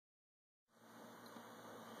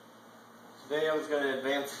Today I was going to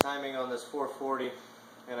advance the timing on this 440,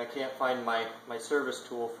 and I can't find my service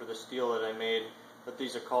tool for the steel that I made. What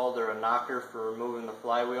these are called, they're a knocker for removing the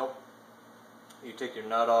flywheel. You take your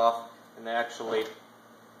nut off and they actually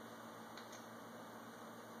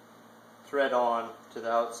thread on to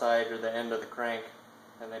the outside or the end of the crank,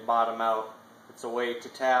 and they bottom out. It's a way to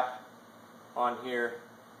tap on here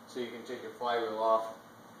so you can take your flywheel off.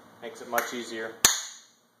 Makes it much easier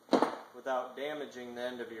without damaging the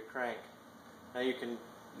end of your crank. Now you can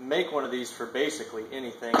make one of these for basically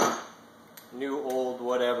anything, new, old,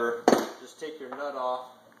 whatever. Just take your nut off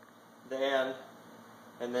the end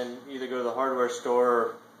and then either go to the hardware store,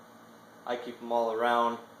 or I keep them all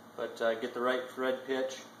around, but get the right thread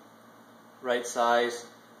pitch, right size,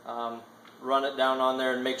 run it down on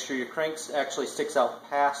there and make sure your crank actually sticks out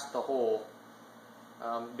past the hole.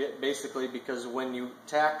 Basically, because when you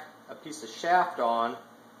tack a piece of shaft on,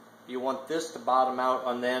 you want this to bottom out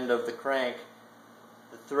on the end of the crank.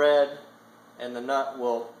 The thread and the nut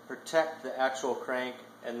will protect the actual crank,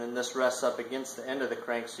 and then this rests up against the end of the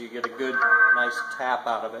crank so you get a good, nice tap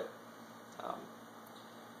out of it.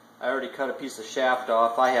 I already cut a piece of shaft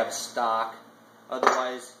off. I have stock.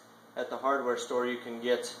 Otherwise, at the hardware store you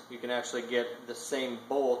can actually get the same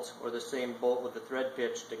bolt, or the same bolt with the thread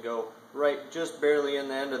pitch to go right just barely in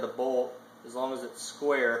the end of the bolt, as long as it's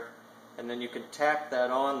square, and then you can tack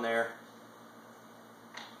that on there.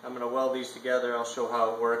 I'm going to weld these together. I'll show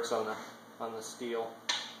how it works on the steel.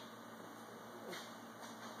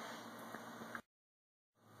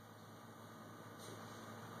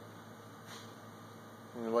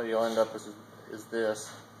 And what you'll end up is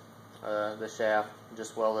this, the shaft.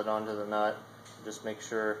 Just weld it onto the nut. Just make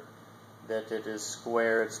sure that it is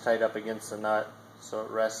square, it's tight up against the nut, so it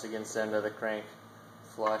rests against the end of the crank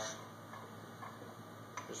flush.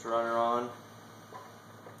 Just run her on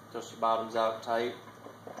until she bottoms out tight.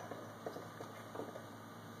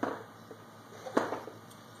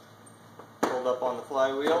 Hold up on the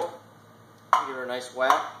flywheel, give her a nice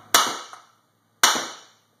whack.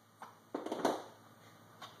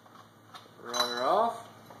 Run her off.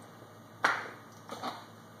 The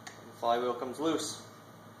flywheel comes loose.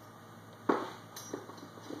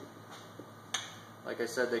 Like I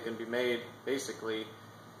said, they can be made basically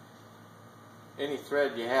any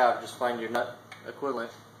thread you have. Just find your nut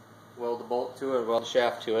equivalent, weld the bolt to it, weld the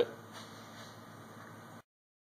shaft to it.